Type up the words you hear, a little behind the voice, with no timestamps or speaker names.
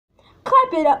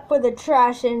Clap it up for the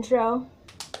trash intro.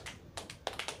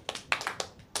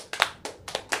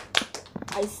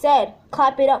 I said,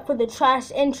 clap it up for the trash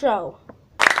intro.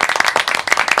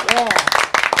 Yeah.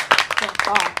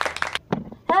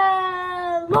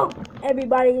 Hello,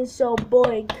 everybody. It's your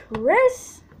boy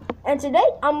Chris, and today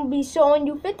I'm gonna be showing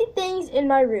you 50 things in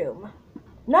my room.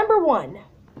 Number 1,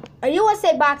 a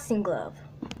USA boxing glove.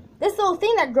 This little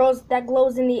thing that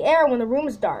glows in the air when the room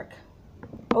is dark.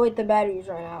 Oh wait, the battery's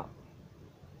run out.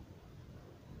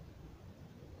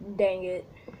 Dang it.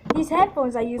 These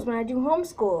headphones I use when I do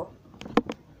homeschool.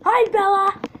 Hi,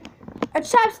 Bella! A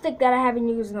chapstick that I haven't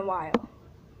used in a while.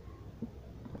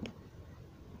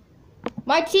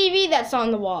 My TV that's on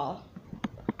the wall.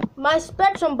 My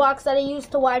Spectrum box that I use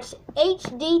to watch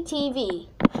HD TV.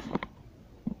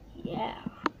 Yeah.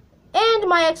 And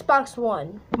my Xbox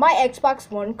One. My Xbox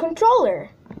One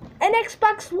controller. An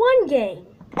Xbox One game.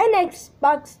 An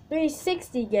Xbox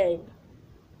 360 game.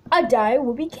 A Dire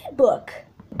Whoopie Kid book.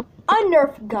 A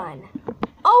Nerf gun.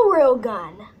 A real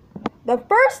gun. The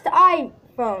first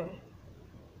iPhone.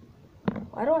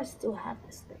 Why do I still have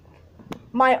this thing?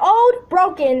 My old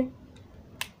broken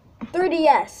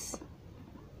 3DS.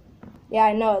 Yeah,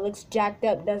 I know, it looks jacked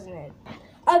up, doesn't it?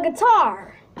 A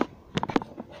guitar.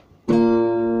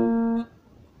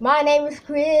 My name is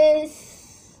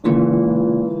Chris.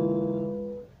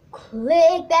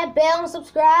 Click that bell and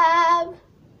subscribe.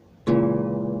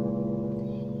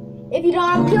 If you don't,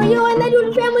 I'll kill you and then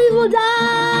your family will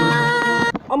die.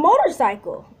 A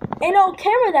motorcycle. An old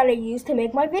camera that I use to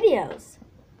make my videos.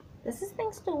 Does this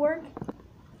thing still work?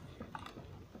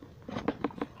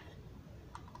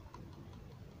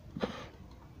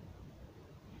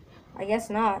 I guess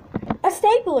not. A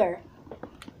stapler.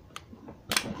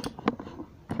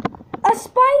 A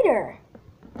spider.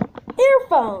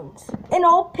 Earphones. An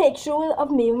old picture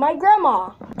of me and my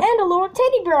grandma. And a little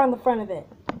teddy bear on the front of it.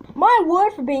 My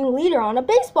award for being leader on a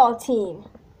baseball team.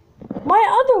 My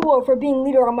other award for being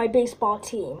leader on my baseball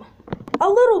team. A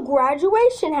little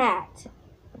graduation hat.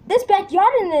 This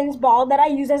backyard tennis ball that I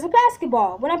use as a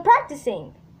basketball when I'm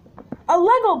practicing. A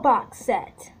Lego box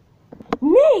set.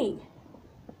 Me.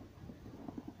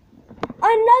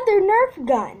 Another Nerf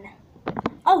gun.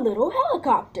 A little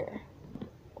helicopter.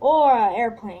 Or an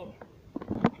airplane.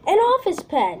 An office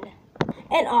pen.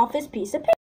 An office piece of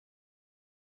paper.